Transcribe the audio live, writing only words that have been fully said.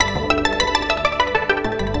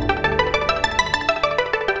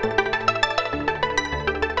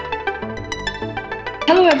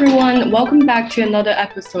everyone, welcome back to another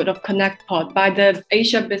episode of Connect Pod by the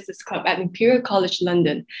Asia Business Club at Imperial College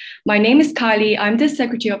London. My name is Kylie. I'm the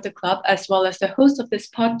secretary of the club as well as the host of this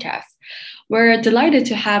podcast. We're delighted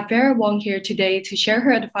to have Farrah Wong here today to share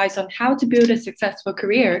her advice on how to build a successful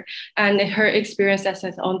career and her experience as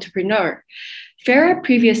an entrepreneur. Farrah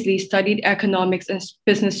previously studied economics and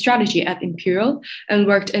business strategy at Imperial and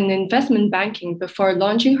worked in investment banking before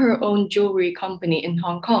launching her own jewellery company in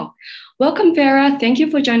Hong Kong. Welcome, Farrah. Thank you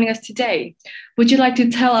for joining us today. Would you like to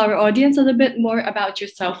tell our audience a little bit more about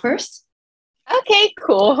yourself first? Okay,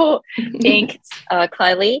 cool. Thanks,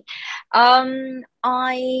 Kylie. I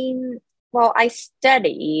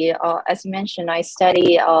study, as you mentioned, I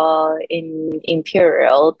study in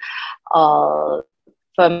Imperial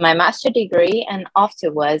for my master degree, and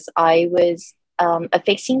afterwards I was a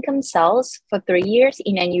fixed income sales for 3 years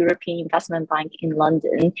in a European investment bank in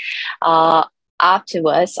London.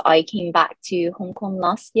 Afterwards, I came back to Hong Kong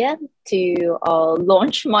last year to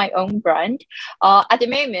launch my own brand. At the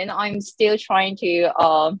moment, I'm still trying to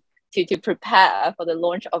prepare for the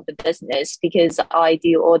launch of the business because I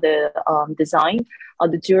do all the design,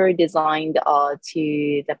 the jewelry design,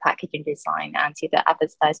 to the packaging design and to the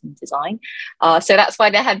advertisement design. So that's why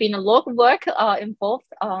there have been a lot of work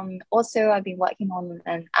involved. Also, I've been working on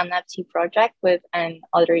an NFT project with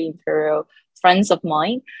other Imperial friends of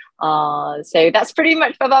mine. So that's pretty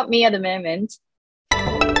much about me at the moment.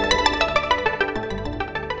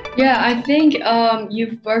 Yeah, I think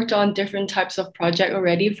you've worked on different types of project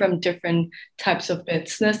already from different types of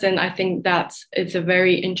business, and I think it's a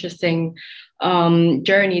very interesting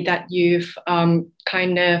journey that you've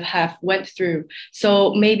kind of have went through.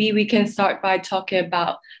 So maybe we can start by talking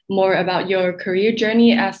more about your career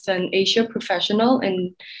journey as an Asia professional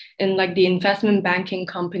in like the investment banking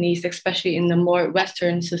companies, especially in the more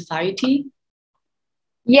Western society.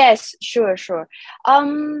 Yes, sure.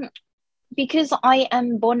 Because I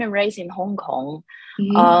am born and raised in Hong Kong,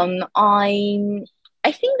 Mm-hmm.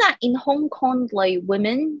 I think that in Hong Kong, like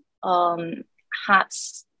women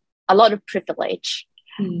has a lot of privilege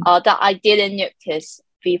that I didn't notice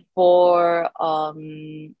before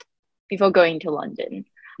going to London.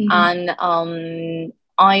 Mm-hmm. And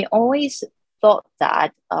I always thought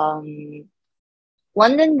that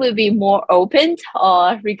London will be more open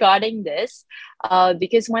regarding this,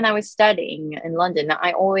 because when I was studying in London,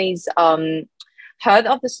 I always heard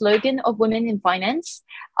of the slogan of women in finance.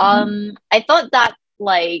 I thought that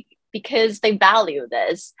like because they value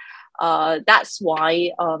this, that's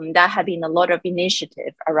why there have been a lot of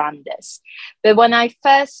initiative around this. But when I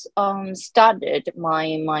first started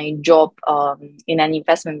my job in an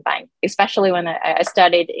investment bank, especially when I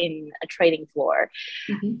studied in a trading floor,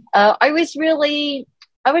 I was really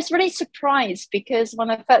surprised because when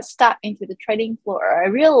I first stepped into the trading floor, I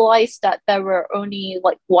realized that there were only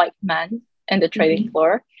like white men in the trading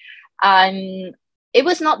floor. And it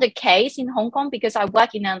was not the case in Hong Kong because I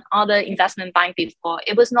worked in another investment bank before.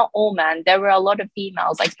 It was not all men. There were a lot of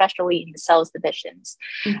females, especially in the sales divisions.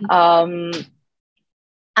 And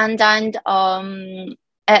then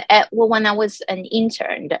when I was an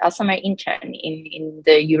intern, a summer intern in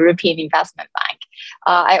the European investment bank,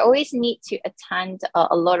 I always need to attend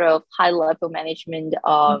a lot of high-level management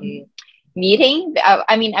meeting.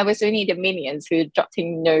 I mean, I was only the minions who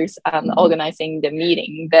jotting notes and organizing the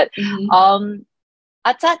meeting. But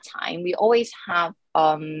at that time, we always have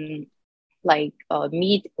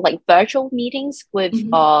virtual meetings with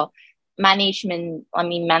management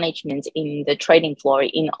in the trading floor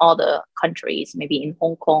in other countries, maybe in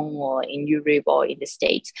Hong Kong or in Europe or in the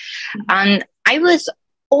States. And I was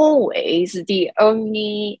always the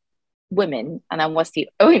only woman and I was the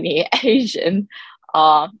only Asian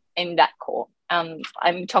in that call.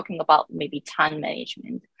 I'm talking about maybe 10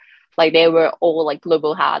 management. Like they were all like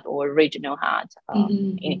global head or regional head of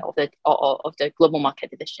the global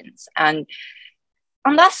market divisions. And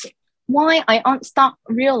that's why I start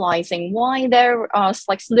realizing why there are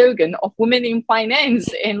like slogan of women in finance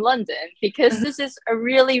in London, because this is a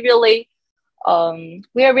really, really,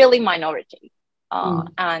 we are really minority.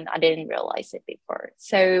 And I didn't realize it before.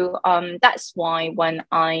 So that's why when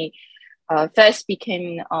I first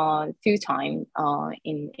became full-time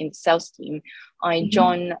in the sales team, I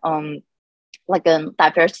joined like a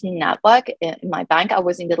diversity network in my bank. I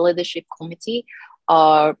was in the leadership committee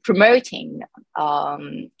promoting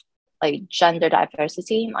like gender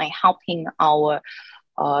diversity, like helping our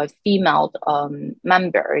female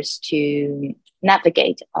members to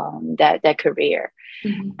navigate their career.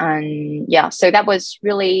 And yeah, so that was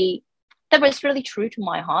really true to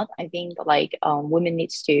my heart. I think like women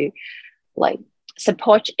needs to like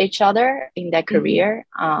support each other in their career,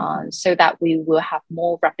 so that we will have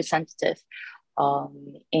more representative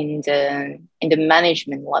in the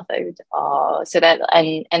management level, so that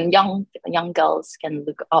and young girls can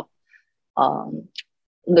look up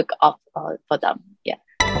for them. Yeah.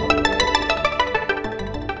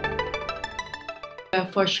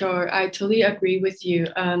 For sure, I totally agree with you.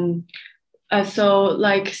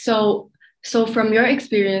 So from your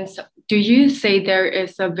experience, do you say there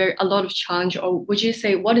is a lot of challenge, or would you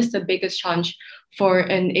say what is the biggest challenge for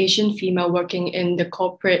an Asian female working in the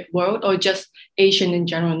corporate world, or just Asian in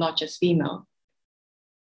general, not just female?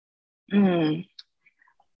 I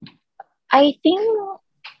think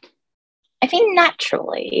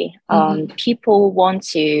naturally, people want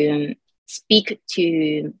to speak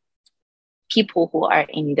to people who are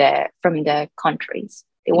from their countries.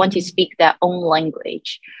 They want to speak their own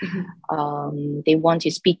language. They want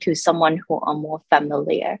to speak to someone who are more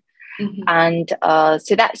familiar. And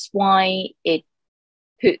so that's why it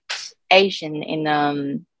puts Asian in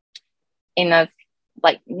a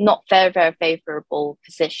like not very, very favorable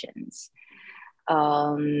positions.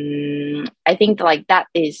 I think like that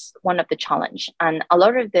is one of the challenge, and a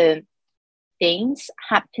lot of the things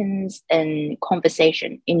happens in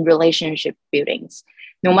conversation, in relationship buildings,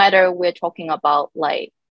 no matter we're talking about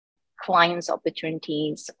like clients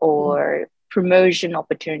opportunities or promotion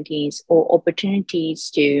opportunities or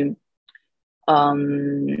opportunities to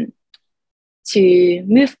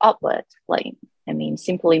move upward, like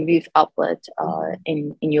simply move upward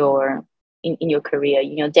in your career,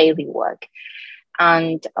 in your daily work.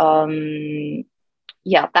 And that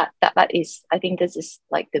is, I think this is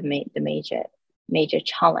like the major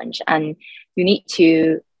challenge. And you need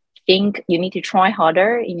to think, you need to try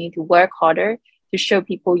harder, you need to work harder to show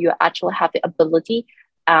people you actually have the ability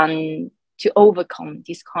and to overcome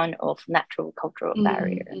this kind of natural cultural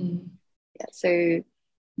barrier. So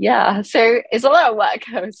it's a lot of work,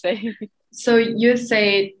 I would say. So you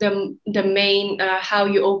say the main how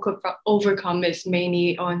you overcome is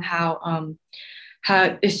mainly on how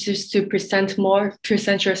it's just to present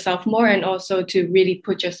yourself more, and also to really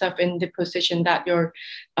put yourself in the position that you're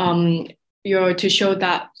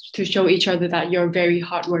to show each other that you're very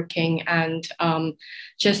hardworking, and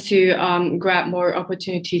just to grab more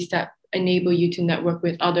opportunities that enable you to network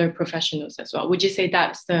with other professionals as well. Would you say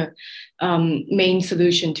that's the main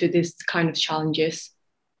solution to this kind of challenges?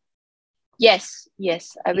 Yes,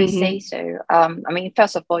 I would say so.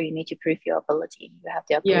 First of all, you need to prove your ability. You have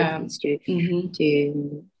the abilities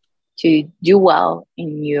to do well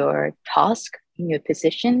in your task, in your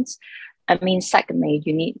positions. Secondly,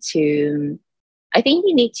 you need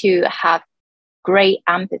to have great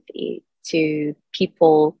empathy to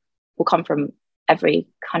people who come from every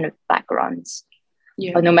kind of backgrounds,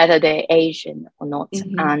 no matter they're Asian or not.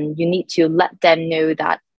 And you need to let them know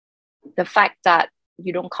that the fact that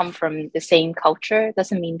you don't come from the same culture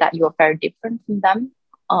doesn't mean that you're very different from them.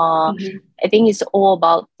 I think it's all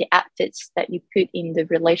about the efforts that you put in the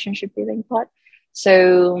relationship building part.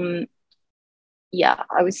 So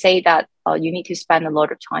I would say that you need to spend a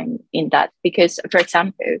lot of time in that, because, for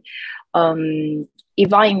example,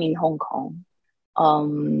 if I'm in Hong Kong,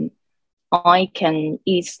 I can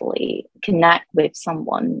easily connect with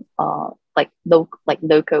someone like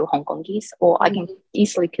local Hong Kongese, or I can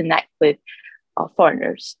easily connect with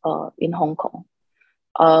foreigners in Hong Kong.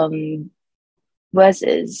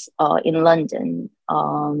 Versus in London,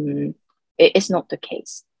 it is not the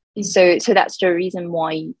case. So that's the reason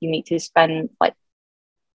why you need to spend like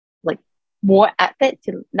more effort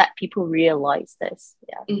to let people realize this.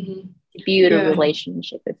 To build a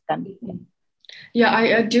relationship with them. Yeah,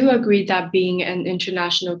 I do agree that being an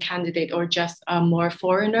international candidate, or just a more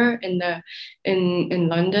foreigner in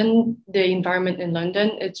London, the environment in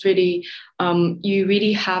London, it's really you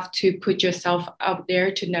really have to put yourself out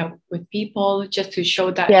there to network with people, just to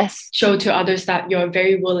show to others that you're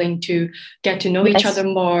very willing to get to know each other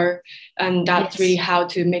more, and that's really how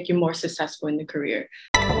to make you more successful in the career.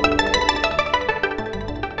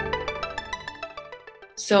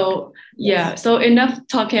 So so enough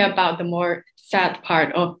talking about the more sad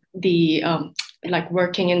part of the like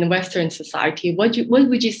working in the Western society. What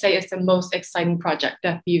would you say is the most exciting project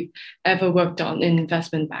that you've ever worked on in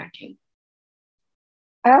investment banking?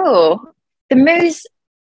 Oh, the most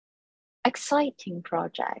exciting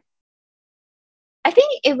project. I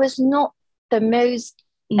think it was not the most.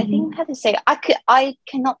 I think how to say. I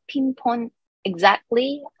cannot pinpoint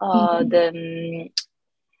exactly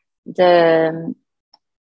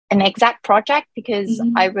an exact project, because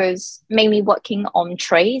I was mainly working on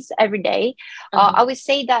trades every day. I would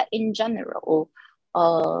say that in general,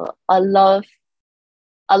 I love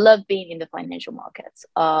I love being in the financial markets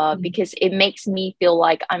because it makes me feel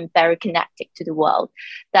like I'm very connected to the world,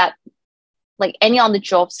 that like any other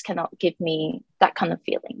jobs cannot give me that kind of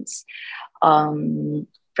feelings.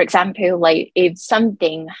 For example, like if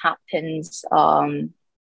something happens,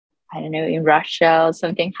 I don't know, in Russia, or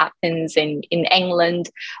something happens in England,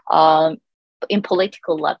 in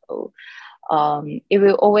political level, it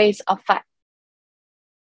will always affect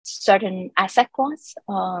certain asset class,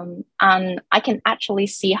 and I can actually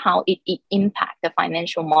see how it impact the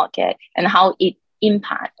financial market and how it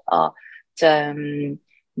impact the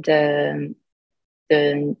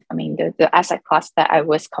the asset class that I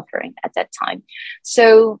was covering at that time.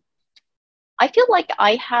 So I feel like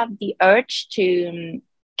I have the urge to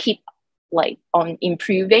keep like on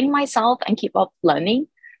improving myself and keep up learning.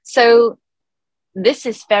 So this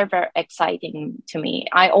is very, very exciting to me.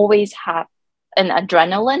 I always have an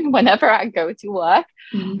adrenaline whenever I go to work,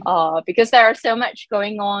 because there are so much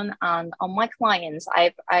going on. And on my clients,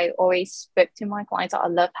 I always spoke to my clients. I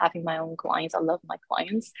love having my own clients. I love my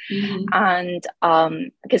clients, and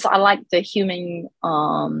because I like the human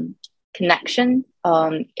connection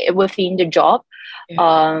within the job.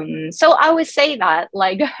 So I would say that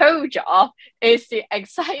like the whole job is the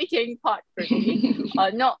exciting part for me.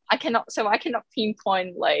 I cannot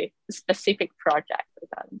pinpoint like a specific project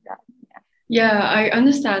regarding that. Yeah, I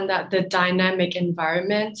understand that the dynamic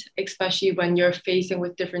environment, especially when you're facing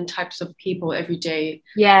with different types of people every day,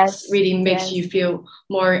 really makes you feel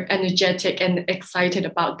more energetic and excited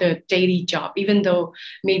about the daily job, even though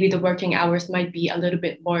maybe the working hours might be a little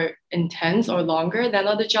bit more intense or longer than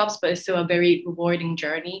other jobs, but it's still a very rewarding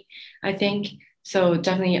journey, I think. So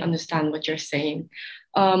definitely understand what you're saying.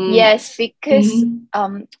 Yes, because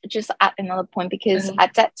just add another point, because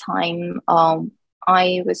at that time,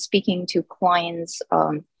 I was speaking to clients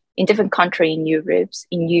in different countries, in Europe,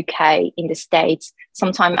 in UK, in the States.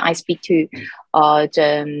 Sometimes I speak to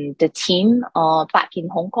the team back in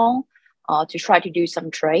Hong Kong to try to do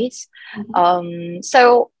some trades.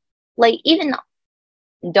 So like even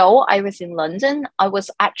though I was in London, I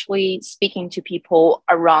was actually speaking to people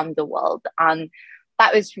around the world, and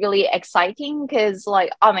that was really exciting because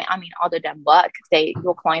like I mean other than work,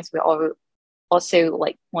 your clients will all also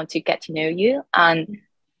like want to get to know you, and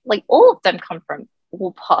like all of them come from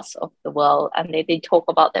all parts of the world, and they talk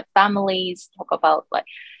about their families, talk about like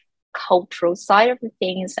cultural side of the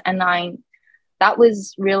things, and that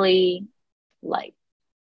was really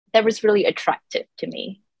attractive to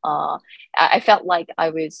me. I felt like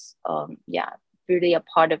I was really a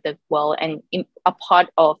part of the world and a part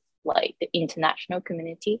of like the international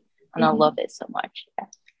community, and I love it so much.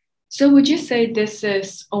 So would you say this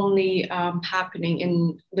is only happening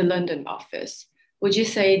in the London office? Would you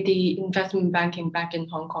say the investment banking back in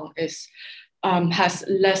Hong Kong has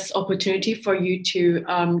less opportunity for you to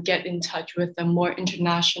get in touch with the more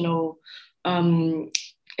international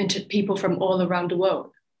people from all around the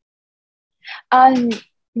world?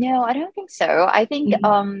 No, I don't think so. I think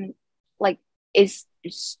like it's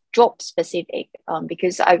job specific,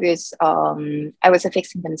 because I was a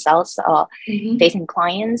fixed income sales facing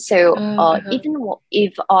clients. So even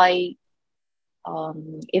if I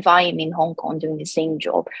am in Hong Kong doing the same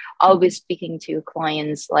job, I'll be speaking to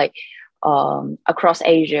clients like across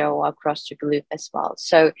Asia or across the globe as well.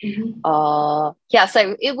 So so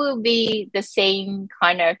it will be the same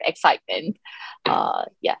kind of excitement.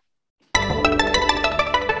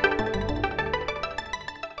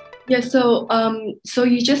 Yeah, so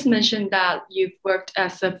you just mentioned that you've worked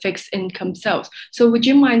as a fixed income sales. So would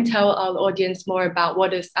you mind tell our audience more about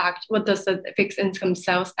what does a fixed income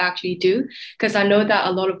sales actually do? Because I know that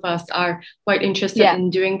a lot of us are quite interested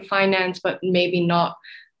in doing finance, but maybe not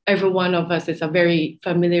every one of us is very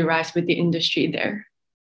familiarized with the industry there.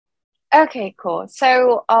 Okay, cool.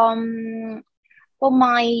 So well,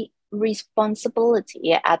 my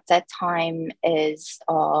responsibility at that time is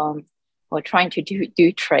or trying to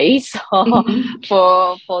do trades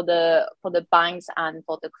for the banks and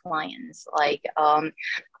for the clients. Like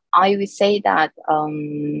I would say that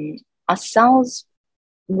a sales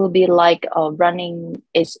will be like running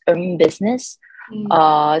its own business.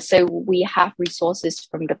 So we have resources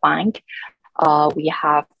from the bank. We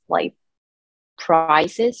have like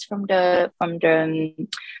prices from the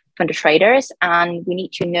traders, and we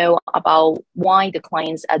need to know about why the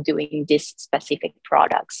clients are doing these specific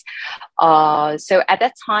products. So at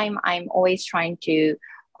that time, I'm always trying to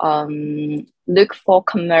look for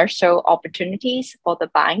commercial opportunities for the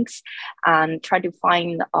banks and try to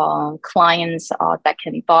find clients that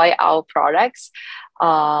can buy our products,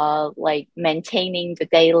 like maintaining the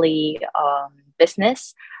daily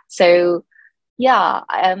business. So Yeah,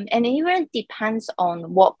 and it really depends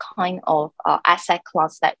on what kind of asset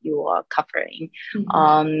class that you are covering.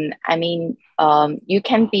 I mean, you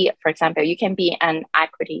can be, for example, you can be an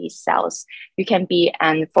equity sales, you can be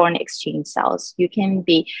an foreign exchange sales, you can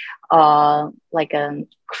be like a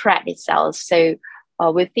credit sales. So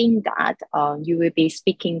within that, you will be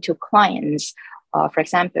speaking to clients. For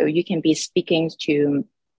example, you can be speaking to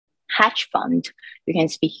hedge fund, you can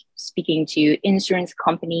speaking to insurance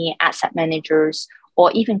company, asset managers, or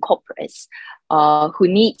even corporates who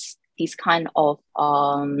needs these kind of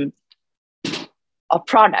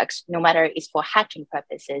products, no matter it's for hedging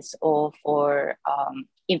purposes or for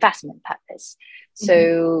investment purpose.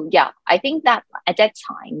 So yeah, I think that at that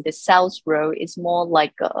time the sales role is more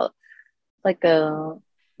like a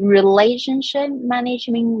relationship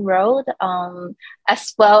management role,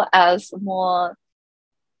 as well as more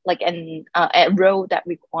like a role that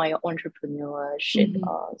require entrepreneurship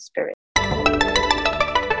spirit.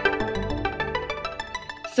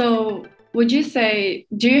 So would you say,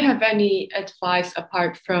 do you have any advice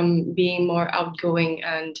apart from being more outgoing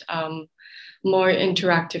and more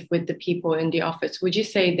interactive with the people in the office? Would you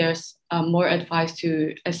say there's more advice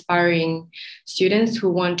to aspiring students who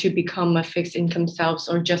want to become a fixed income sales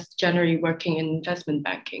or just generally working in investment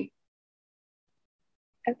banking?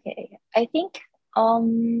 Okay, I think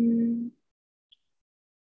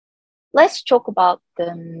let's talk about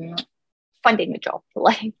the finding a job,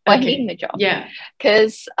 like finding a job. Yeah.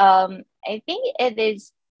 Because I think it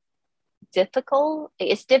is difficult.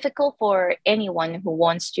 It's difficult for anyone who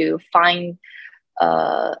wants to find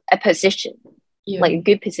a position, like a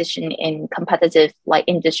good position in competitive like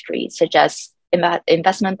industry, such as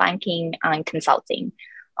investment banking and consulting.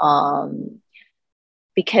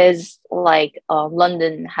 Because like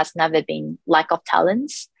London has never been lack of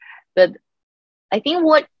talents, but I think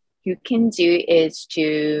what you can do is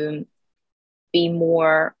to be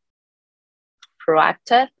more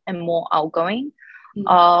proactive and more outgoing.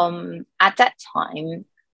 At that time,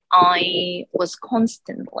 I was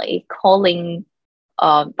constantly calling,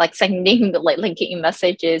 like sending like LinkedIn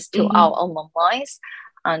messages to our alumni,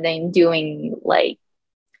 and then doing like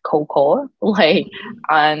cold call, like,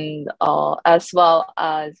 and as well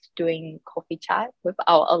as doing coffee chat with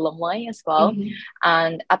our alumni as well.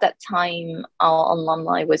 And at that time, our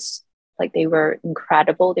alumni was like, they were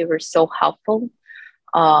incredible. They were so helpful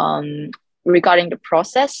regarding the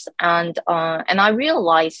process. And I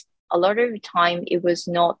realized a lot of the time it was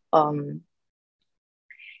not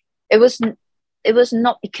it was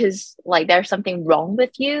not because like there's something wrong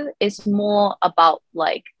with you. It's more about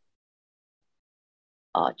like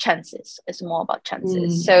chances. It's more about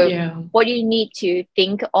chances. So what you need to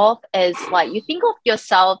think of is like, you think of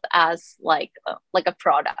yourself as like a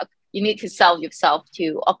product. You need to sell yourself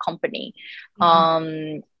to a company,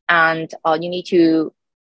 and you need to,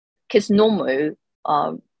 because normal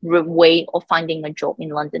way of finding a job in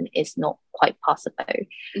London is not quite possible,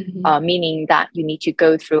 meaning that you need to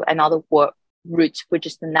go through another work route, which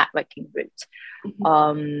is the networking route.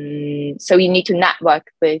 So you need to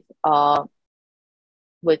network with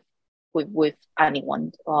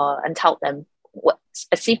anyone and tell them what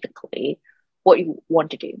specifically what you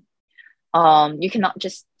want to do. You cannot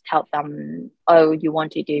just tell them, oh, you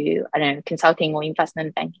want to do, I don't know, consulting or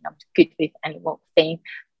investment banking. I'm good with any one thing.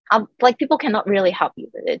 Like people cannot really help you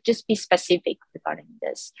with it. Just be specific regarding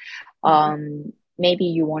this. Maybe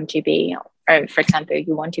you want to be, or for example,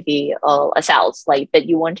 you want to be a sales, like, but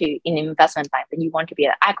you want to in investment bank, but you want to be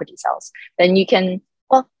an equity sales. Then you can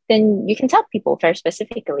tell people very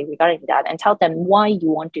specifically regarding that and tell them why you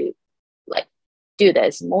want to like do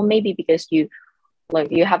this. Or maybe because you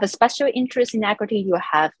have a special interest in equity, you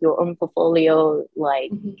have your own portfolio,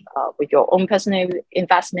 like with your own personal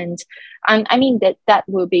investment. And I mean that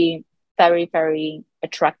will be very, very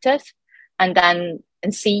attractive. And then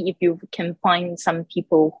see if you can find some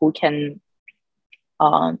people who can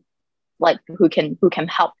who can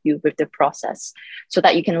help you with the process so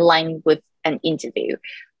that you can line with an interview.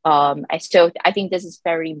 I think this is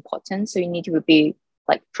very important. So you need to be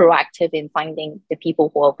like proactive in finding the people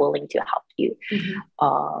who are willing to help you,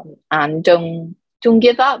 and don't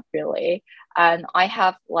give up really. And I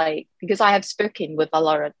have because I have spoken with a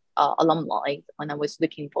lot of alumni when I was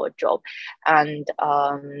looking for a job, and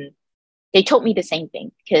they told me the same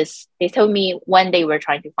thing, because they told me when they were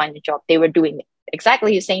trying to find a job, they were doing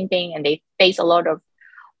exactly the same thing, and they face a lot of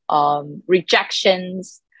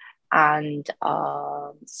rejections, and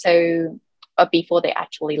so before they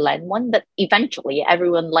actually land one, but eventually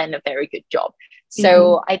everyone land a very good job.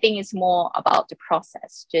 So I think it's more about the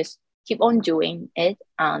process. Just keep on doing it,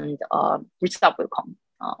 and result will come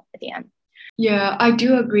at the end. Yeah, I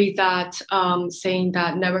do agree that saying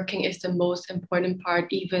that networking is the most important part,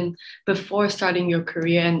 even before starting your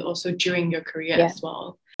career and also during your career Yeah. as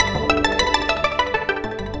well.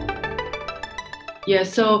 Yeah,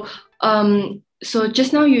 so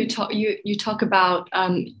just now you talk about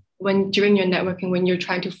when during your networking when you're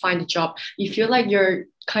trying to find a job, you feel like you're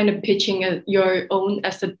kind of pitching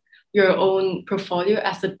your own portfolio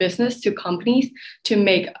as a business to companies to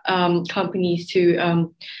make companies to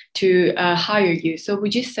hire you. So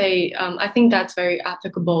would you say I think that's very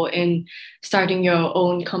applicable in starting your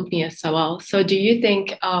own company as well. So do you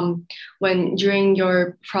think when during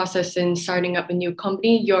your process in starting up a new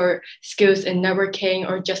company, your skills in networking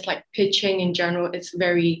or just like pitching in general is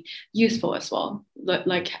very useful as well?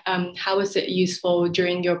 Like, how is it useful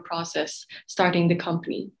during your process starting the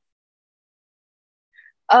company?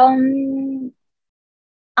 I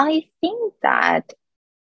think that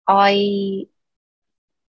I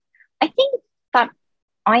I think that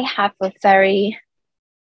I have a very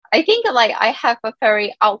I think like I have a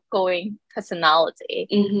very outgoing personality,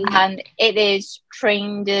 Mm-hmm. and it is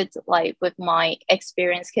trained like with my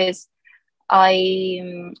experience because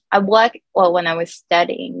I work well when I was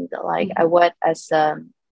studying like I worked as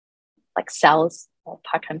like sales or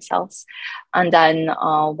part-time sales, and then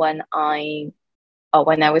when I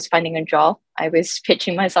was finding a job, I was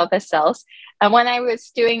pitching myself as sales. And when I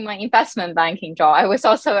was doing my investment banking job, I was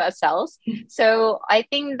also a sales. So I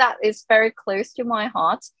think that is very close to my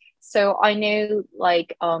heart. So I know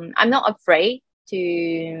like I'm not afraid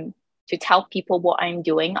to tell people what I'm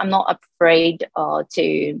doing. I'm not afraid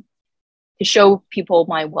to show people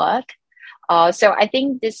my work. So I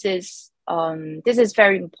think this is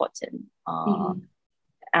very important.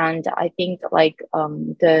 And I think like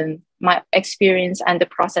the my experience and the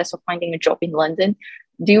process of finding a job in London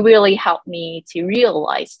do really help me to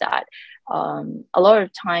realize that a lot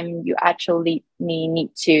of time you actually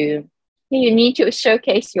need to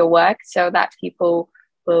showcase your work so that people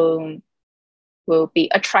will will be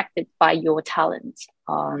attracted by your talent.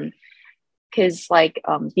 Because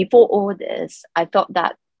before all this, I thought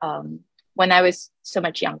that when I was so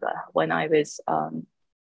much younger, when I was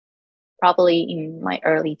probably in my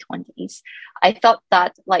early 20s, I thought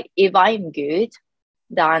that like if I'm good,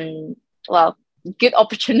 then well, good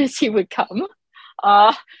opportunity would come.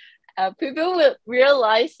 Uh, People will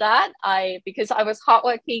realize that because I was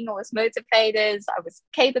hardworking, I was motivated, I was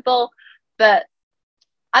capable, but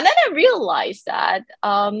and then I realized that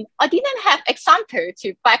I didn't have example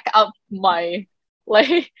to back up my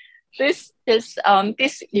like this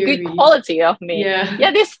good quality of me.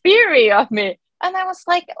 Yeah, this theory of me. And I was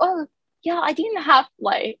like, oh yeah, I didn't have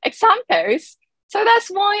like examples. So that's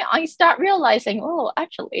why I start realizing, oh,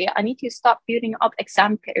 actually, I need to start building up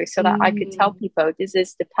examples so that I could tell people this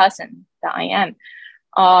is the person that I am.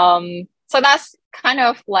 So that's kind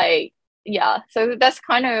of like yeah, so that's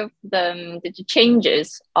kind of the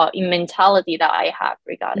changes in mentality that I have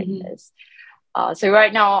regarding this. So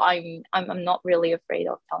right now I'm not really afraid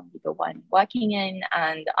of telling people what I'm working in,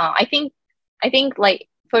 and I think like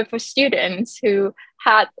for students who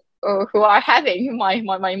had or who are having my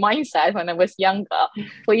mindset when I was younger,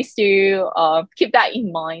 please do keep that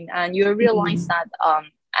in mind, and you'll realize that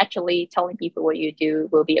actually telling people what you do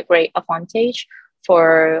will be a great advantage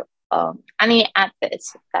for any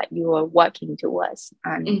efforts that you are working towards,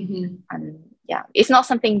 and yeah, it's not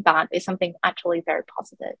something bad, it's something actually very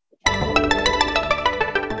positive.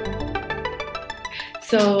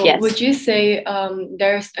 So yes. Would you say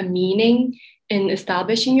there's a meaning in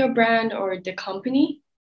establishing your brand or the company?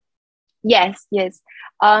 Yes.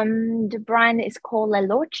 The brand is called La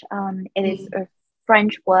Loche. It is a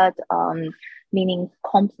French word meaning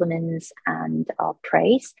compliments and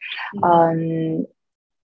praise.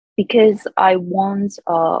 Because I want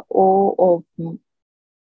all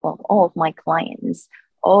of my clients,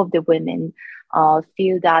 all of the women,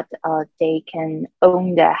 feel that they can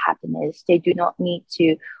own their happiness. They do not need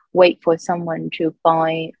to wait for someone to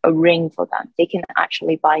buy a ring for them. They can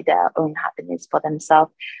actually buy their own happiness for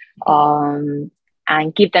themselves, and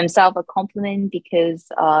give themselves a compliment because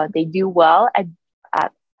they do well at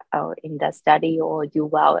in their study or do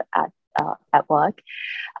well at work.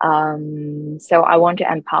 So I want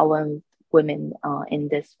to empower women in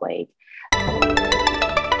this way.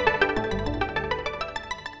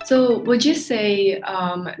 So would you say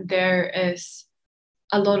there is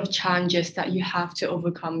a lot of challenges that you have to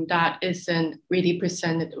overcome that isn't really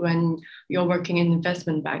presented when you're working in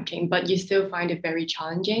investment banking, but you still find it very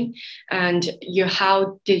challenging? And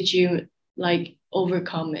how did you like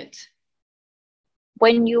overcome it?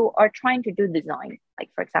 When you are trying to do design, like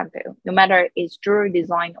for example, no matter it's jewelry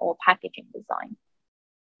design or packaging design,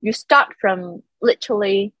 you start from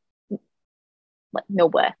literally like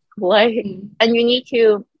nowhere, like, and you need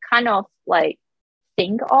to kind of like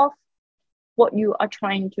think of what you are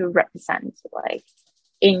trying to represent, like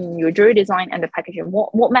in your jewelry design and the packaging.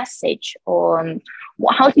 What message, or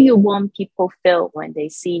how do you want people feel when they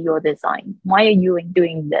see your design? Why are you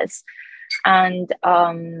doing this? And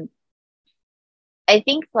I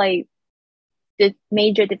think like the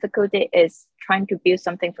major difficulty is trying to build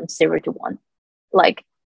something from 0 to 1. Like,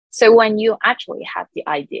 so when you actually have the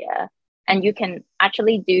idea and you can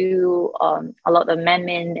actually do a lot of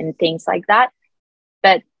amendment and things like that,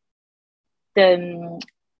 but the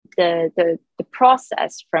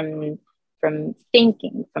process from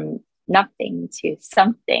thinking from nothing to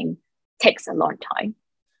something takes a long time.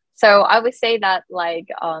 So I would say that like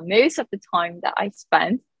most of the time that I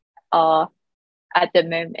spend at the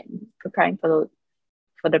moment preparing for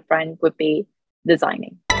the brand would be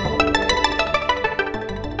designing.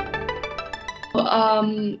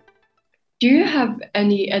 Do you have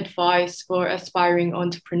any advice for aspiring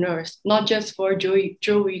entrepreneurs, not just for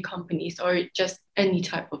jewelry companies or just any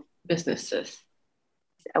type of businesses?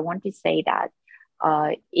 I want to say that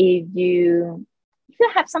if you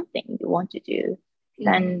have something you want to do,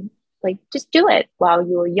 then like just do it while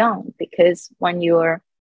you're young, because when you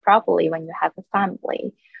have a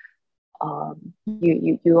family,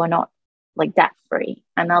 you are not like debt free.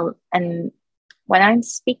 And when I'm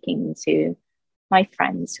speaking to my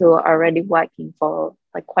friends who are already working for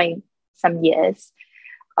like quite some years,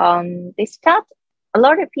 a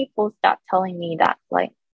lot of people start telling me that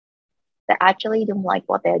like they actually don't like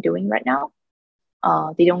what they're doing right now.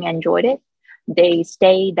 They don't enjoy it. They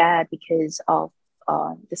stay there because of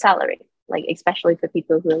the salary, like especially for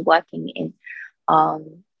people who are working in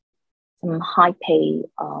some high pay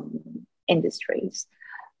industries.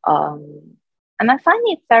 And I find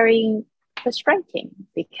it very frustrating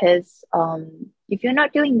because if you're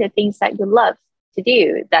not doing the things that you love to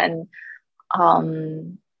do, then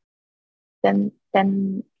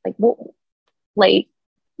like what, like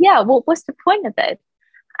what's the point of it?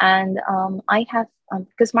 And I have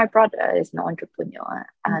because my brother is an entrepreneur,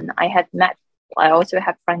 and I also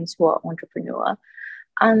have friends who are entrepreneur,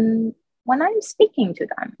 and when I'm speaking to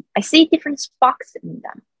them, I see different sparks in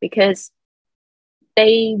them because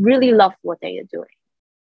they really love what they are doing,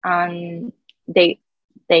 and they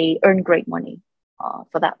earn great money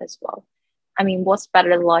for that as well. I mean, what's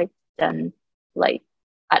better life than like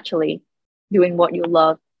actually doing what you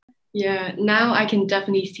love? Yeah, now I can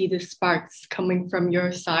definitely see the sparks coming from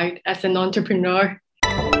your side as an entrepreneur.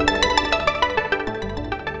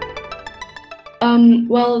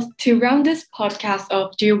 Well, to round this podcast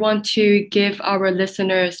off, do you want to give our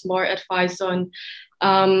listeners more advice on,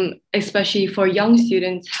 especially for young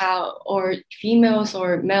students, or females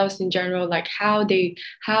or males in general, like how they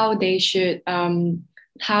should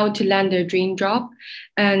how to land their dream job,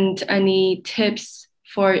 and any tips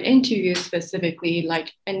for interviews specifically,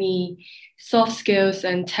 like any soft skills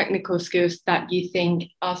and technical skills that you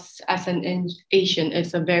think us as an Asian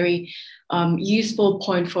is a very useful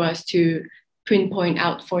point for us to pinpoint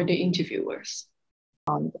out for the interviewers?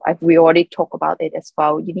 We already talked about it as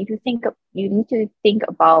well. You need to think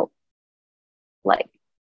about like,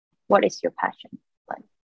 what is your passion? Like,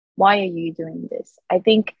 why are you doing this? I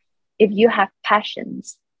think if you have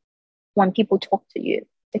passions, when people talk to you,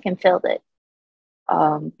 they can feel it.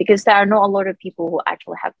 Because there are not a lot of people who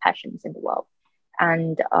actually have passions in the world.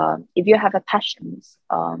 And if you have a passion,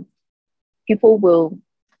 people will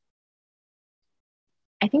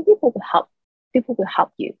help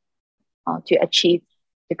you to achieve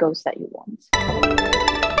the goals that you want.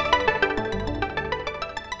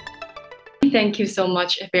 Thank you so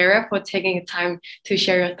much, Farrah, for taking the time to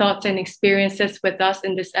share your thoughts and experiences with us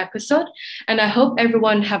in this episode. And I hope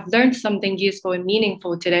everyone have learned something useful and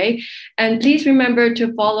meaningful today. And please remember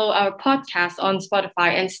to follow our podcast on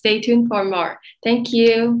Spotify and stay tuned for more. Thank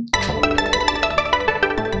you.